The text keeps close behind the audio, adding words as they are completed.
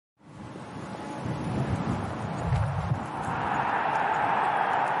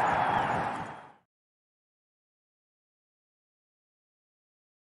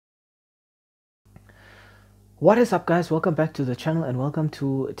What is up, guys? Welcome back to the channel and welcome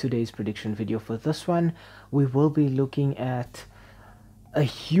to today's prediction video. For this one, we will be looking at a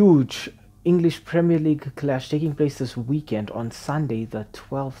huge English Premier League clash taking place this weekend on Sunday the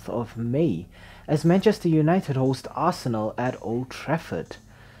 12th of May as Manchester United host Arsenal at Old Trafford.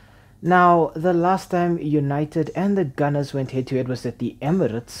 Now, the last time United and the Gunners went head to head was at the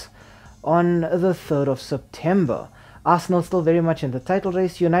Emirates on the 3rd of September. Arsenal still very much in the title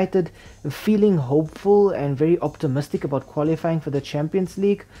race. United feeling hopeful and very optimistic about qualifying for the Champions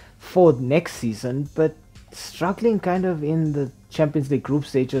League for next season, but struggling kind of in the Champions League group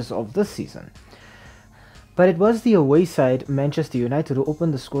stages of this season. But it was the away side, Manchester United, who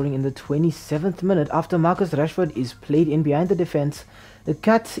opened the scoring in the 27th minute after Marcus Rashford is played in behind the defence,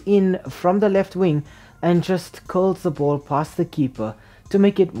 cuts in from the left wing and just curls the ball past the keeper to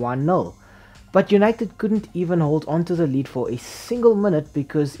make it 1-0. But United couldn't even hold on to the lead for a single minute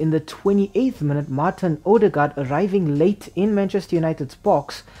because in the 28th minute, Martin Odegaard arriving late in Manchester United's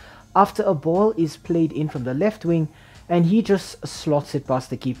box after a ball is played in from the left wing and he just slots it past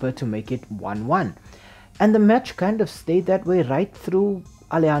the keeper to make it 1-1. And the match kind of stayed that way right through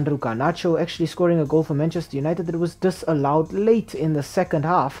Alejandro Garnacho actually scoring a goal for Manchester United that was disallowed late in the second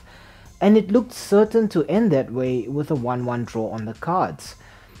half, and it looked certain to end that way with a 1-1 draw on the cards.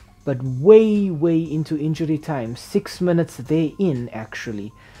 But way into injury time, 6 minutes therein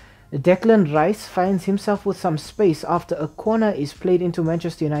actually, Declan Rice finds himself with some space after a corner is played into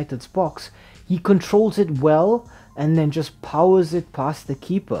Manchester United's box. He controls it well and then just powers it past the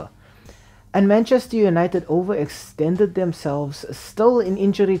keeper. And Manchester United overextended themselves still in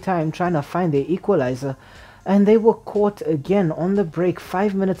injury time trying to find their equalizer, and they were caught again on the break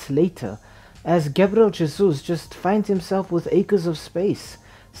 5 minutes later as Gabriel Jesus just finds himself with acres of space,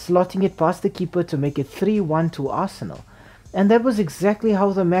 slotting it past the keeper to make it 3-1 to Arsenal. And that was exactly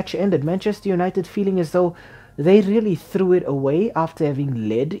how the match ended. Manchester United feeling as though they really threw it away after having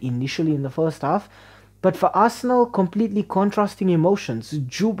led initially in the first half. But for Arsenal, completely contrasting emotions,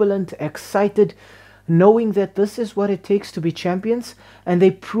 jubilant, excited, knowing that this is what it takes to be champions, and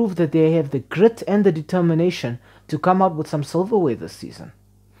they prove that they have the grit and the determination to come out with some silverware this season.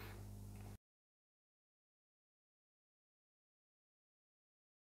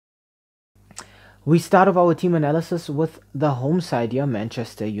 We start off our team analysis with the home side here,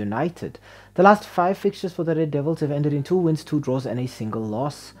 Manchester United. The last 5 fixtures for the Red Devils have ended in 2 wins, 2 draws and a single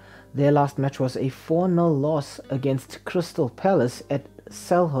loss. Their last match was a 4-0 loss against Crystal Palace at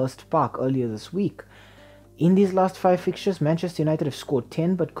Selhurst Park earlier this week. In these last 5 fixtures, Manchester United have scored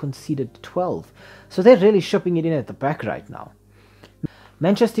 10 but conceded 12. So they're really shipping it in at the back right now.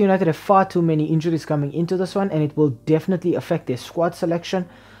 Manchester United have far too many injuries coming into this one, and it will definitely affect their squad selection.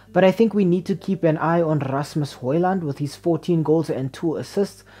 But I think we need to keep an eye on Rasmus Højlund with his 14 goals and 2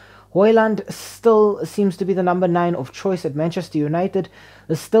 assists. Højlund still seems to be the number 9 of choice at Manchester United.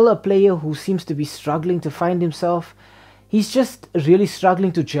 There's still a player who seems to be struggling to find himself. He's just really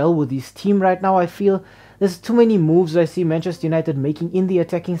struggling to gel with his team right now, I feel. There's too many moves I see Manchester United making in the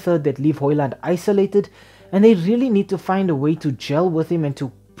attacking third that leave Højlund isolated, and they really need to find a way to gel with him and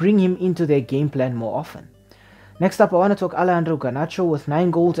to bring him into their game plan more often. Next up, I want to talk Alejandro Garnacho with 9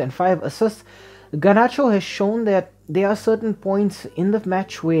 goals and 5 assists. Garnacho has shown that there are certain points in the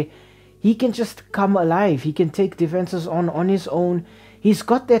match where he can just come alive. He can take defenses on his own. He's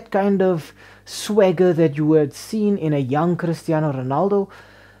got that kind of swagger that you had seen in a young Cristiano Ronaldo,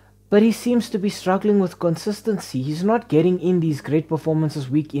 but he seems to be struggling with consistency. He's not getting in these great performances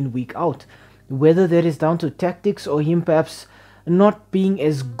week in, week out. Whether that is down to tactics or him perhaps not being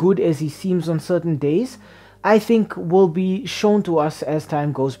as good as he seems on certain days, I think will be shown to us as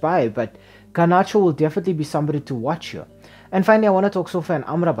time goes by, but Garnacho will definitely be somebody to watch here. And finally, I want to talk Sofyan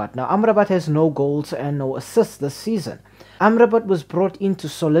Amrabat. Now, Amrabat has no goals and no assists this season. Amrabat was brought in to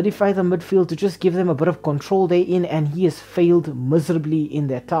solidify the midfield, to just give them a bit of control therein, and he has failed miserably in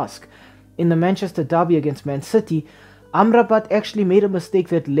that task. In the Manchester derby against Man City, Amrabat actually made a mistake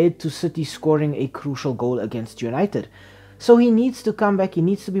that led to City scoring a crucial goal against United. So he needs to come back, he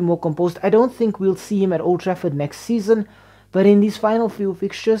needs to be more composed. I don't think we'll see him at Old Trafford next season, but in these final few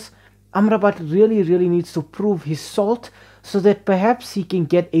fixtures, Amrabat really needs to prove his salt so that perhaps he can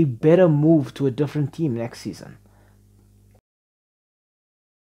get a better move to a different team next season.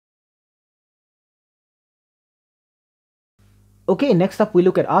 Okay, next up we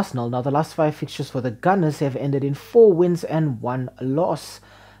look at Arsenal. Now, the last 5 fixtures for the Gunners have ended in 4 wins and 1 loss.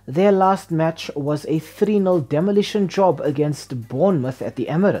 Their last match was a 3-0 demolition job against Bournemouth at the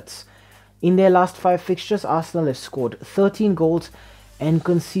Emirates. In their last 5 fixtures, Arsenal have scored 13 goals and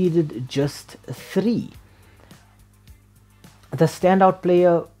conceded just 3. The standout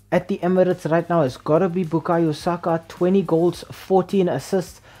player at the Emirates right now has got to be Bukayo Saka. 20 goals, 14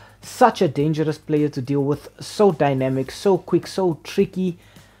 assists. Such a dangerous player to deal with. So dynamic, so quick, so tricky.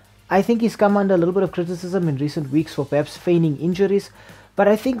 I think he's come under a little bit of criticism in recent weeks for perhaps feigning injuries, but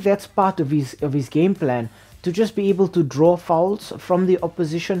I think that's part of his game plan, to just be able to draw fouls from the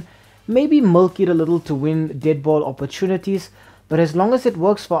opposition, maybe milk it a little to win dead ball opportunities, but as long as it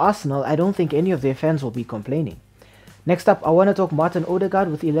works for Arsenal, I don't think any of their fans will be complaining. Next up, I want to talk Martin Odegaard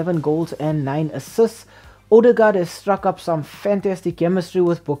with 11 goals and 9 assists. Odegaard has struck up some fantastic chemistry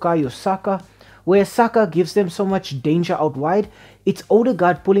with Bukayo Saka. Where Saka gives them so much danger out wide, it's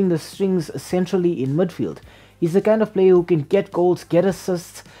Odegaard pulling the strings centrally in midfield. He's the kind of player who can get goals, get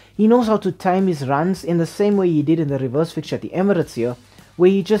assists. He knows how to time his runs in the same way he did in the reverse fixture at the Emirates here,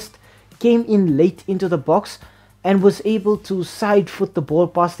 where he just came in late into the box and was able to side foot the ball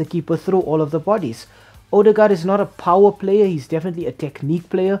past the keeper through all of the bodies. Odegaard is not a power player, he's definitely a technique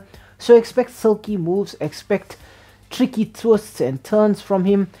player, so expect silky moves, expect tricky twists and turns from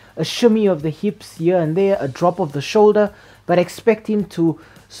him, a shimmy of the hips here and there, a drop of the shoulder, but expect him to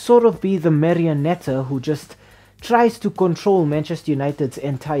sort of be the marionette who just tries to control Manchester United's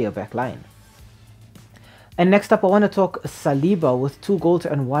entire back line. And next up, I want to talk Saliba with 2 goals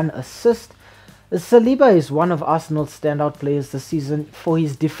and 1 assist. Saliba is one of Arsenal's standout players this season for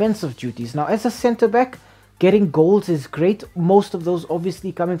his defensive duties. Now, as a centre-back, getting goals is great, most of those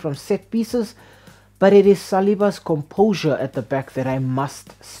obviously coming from set pieces, but it is Saliba's composure at the back that I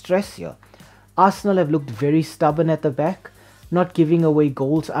must stress here. Arsenal have looked very stubborn at the back, not giving away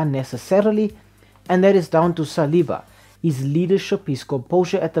goals unnecessarily, and that is down to Saliba. His leadership, his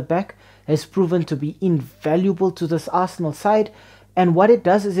composure at the back has proven to be invaluable to this Arsenal side, and what it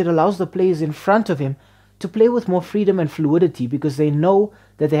does is it allows the players in front of him to play with more freedom and fluidity, because they know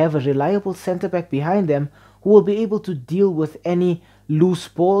that they have a reliable centre-back behind them who will be able to deal with any loose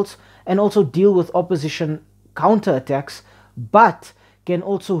balls and also deal with opposition counter-attacks, but can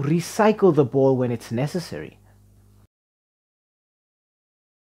also recycle the ball when it's necessary.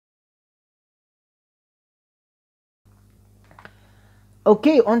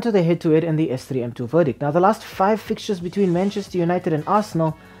 Okay, on to the head-to-head and the S3M2 Verdict. Now, the last 5 fixtures between Manchester United and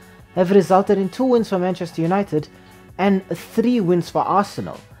Arsenal have resulted in 2 wins for Manchester United and 3 wins for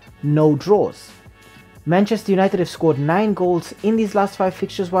Arsenal. No draws. Manchester United have scored 9 goals in these last 5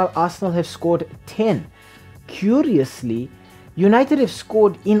 fixtures, while Arsenal have scored 10. Curiously, United have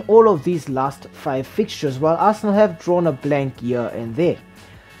scored in all of these last 5 fixtures, while Arsenal have drawn a blank here and there.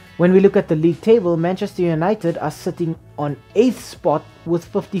 When we look at the league table, Manchester United are sitting on 8th spot with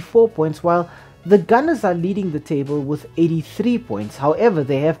 54 points, while the Gunners are leading the table with 83 points. However,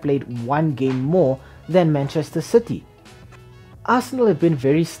 they have played 1 game more than Manchester City. Arsenal have been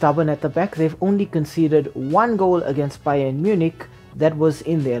very stubborn at the back. They've only conceded 1 goal against Bayern Munich, that was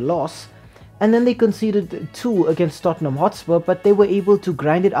in their loss, and then they conceded 2 against Tottenham Hotspur, but they were able to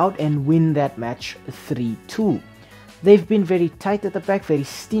grind it out and win that match 3-2. They've been very tight at the back, very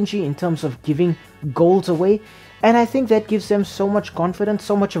stingy in terms of giving goals away, and I think that gives them so much confidence,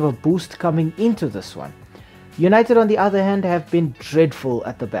 so much of a boost coming into this one. United, on the other hand, have been dreadful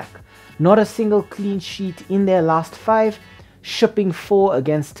at the back. Not a single clean sheet in their last 5, shipping 4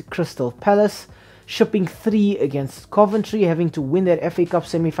 against Crystal Palace, shipping 3 against Coventry, having to win their FA Cup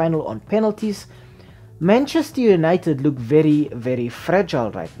semi-final on penalties. Manchester United look very, very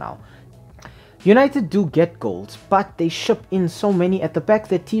fragile right now. United do get goals, but they ship in so many at the back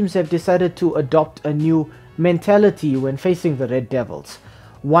that teams have decided to adopt a new mentality when facing the Red Devils.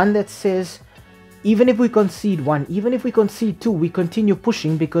 One that says, even if we concede 1, even if we concede 2, we continue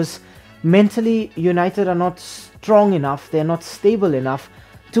pushing, because mentally United are not strong enough, they're not stable enough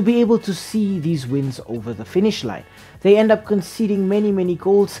to be able to see these wins over the finish line. They end up conceding many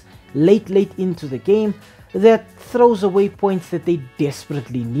goals late into the game that throws away points that they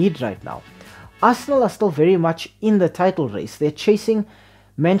desperately need right now. Arsenal are still very much in the title race. They're chasing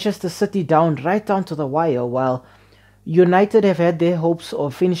Manchester City right down to the wire, while United have had their hopes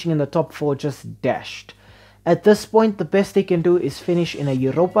of finishing in the top 4 just dashed. At this point, the best they can do is finish in a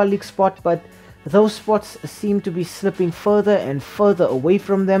Europa League spot, but those spots seem to be slipping further and further away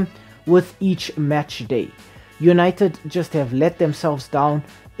from them with each match day. United just have let themselves down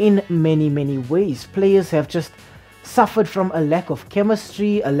in many ways. Players have just suffered from a lack of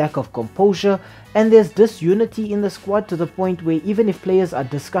chemistry, a lack of composure, and there's disunity in the squad to the point where even if players are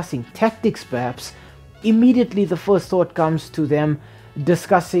discussing tactics perhaps, immediately the first thought comes to them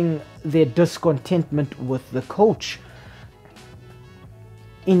discussing their discontentment with the coach.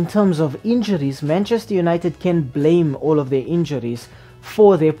 In terms of injuries, Manchester United can blame all of their injuries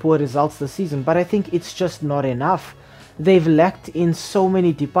for their poor results this season, but I think it's just not enough. they've lacked in so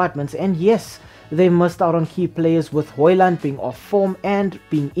many departments, and yes, they missed out on key players with Højlund being off form and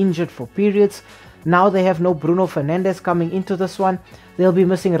being injured for periods. Now they have no Bruno Fernandes coming into this one. They'll be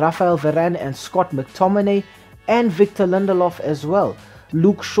missing Rafael Varane and Scott McTominay and Victor Lindelof as well.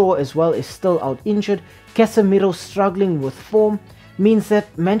 Luke Shaw as well is still out injured. Casemiro struggling with form means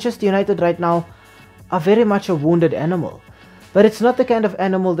that Manchester United right now are very much a wounded animal. But it's not the kind of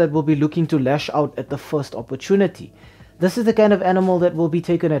animal that will be looking to lash out at the first opportunity. This is the kind of animal that will be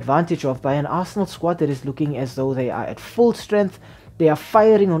taken advantage of by an Arsenal squad that is looking as though they are at full strength, they are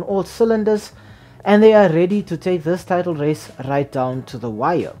firing on all cylinders, and they are ready to take this title race right down to the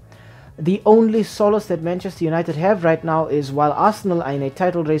wire. The only solace that Manchester United have right now is while Arsenal are in a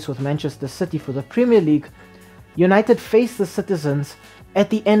title race with Manchester City for the Premier League, United face the Citizens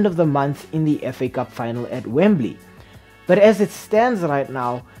at the end of the month in the FA Cup final at Wembley. But as it stands right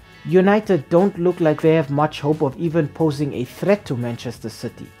now, United don't look like they have much hope of even posing a threat to Manchester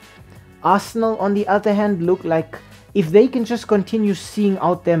City. Arsenal, on the other hand, look like if they can just continue seeing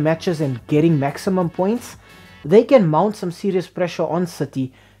out their matches and getting maximum points, they can mount some serious pressure on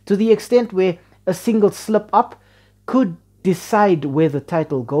City to the extent where a single slip up could decide where the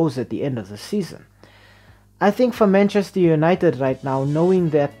title goes at the end of the season. I think for Manchester United right now, knowing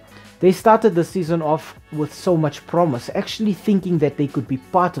that they started the season off with so much promise, actually thinking that they could be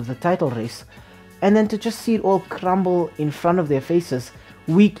part of the title race, and then to just see it all crumble in front of their faces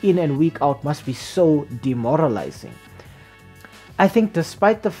week in and week out must be so demoralizing. I think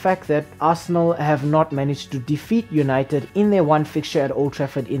despite the fact that Arsenal have not managed to defeat United in their one fixture at Old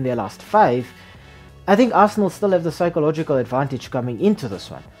Trafford in their last 5, I think Arsenal still have the psychological advantage coming into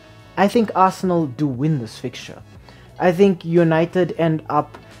this one. I think Arsenal do win this fixture. I think United end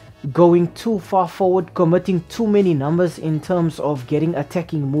up going too far forward, committing too many numbers in terms of getting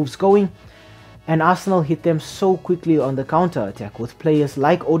attacking moves going, and Arsenal hit them so quickly on the counter-attack with players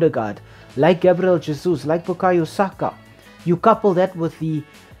like Odegaard, like Gabriel Jesus, like Bukayo Saka. You couple that with the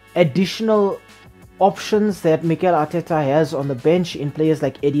additional options that Mikel Arteta has on the bench in players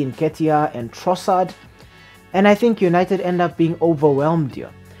like Eddie Nketiah and Trossard, and I think United end up being overwhelmed here.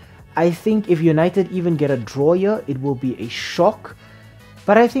 I think if United even get a draw here, it will be a shock.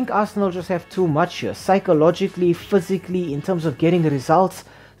 But I think Arsenal just have too much here, psychologically, physically, in terms of getting results.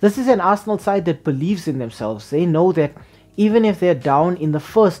 This is an Arsenal side that believes in themselves. They know that even if they're down in the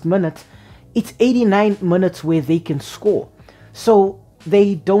first minute, it's 89 minutes where they can score. So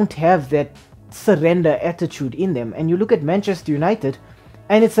they don't have that surrender attitude in them. And you look at Manchester United,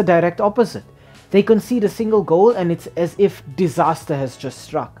 and it's a direct opposite. They concede a single goal, and it's as if disaster has just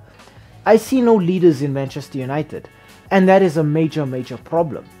struck. I see no leaders in Manchester United. And that is a major, major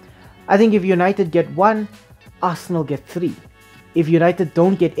problem. I think if United get 1, Arsenal get 3. If United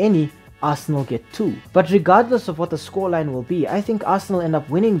don't get any, Arsenal get 2. But regardless of what the scoreline will be, I think Arsenal end up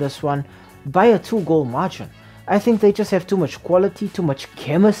winning this one by a 2-goal margin. I think they just have too much quality, too much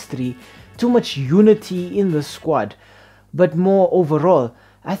chemistry, too much unity in the squad. But more overall,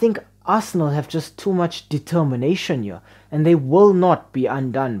 I think Arsenal have just too much determination here, and they will not be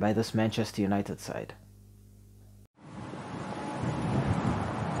undone by this Manchester United side.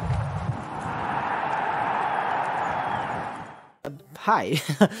 Hi,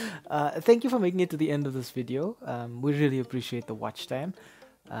 thank you for making it to the end of this video. We really appreciate the watch time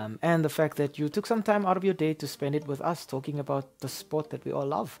and the fact that you took some time out of your day to spend it with us talking about the sport that we all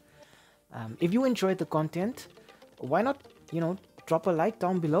love. If you enjoyed the content, why not, drop a like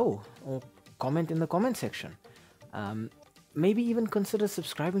down below or comment in the comment section. Maybe even consider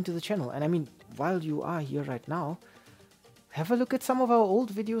subscribing to the channel. And I mean, while you are here right now, have a look at some of our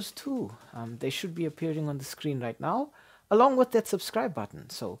old videos too. They should be appearing on the screen right now, along with that subscribe button,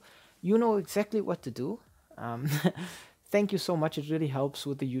 so you know exactly what to do. Thank you so much, it really helps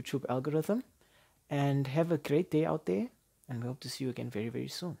with the YouTube algorithm, and have a great day out there, and we hope to see you again very, very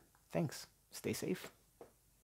soon. Thanks, stay safe.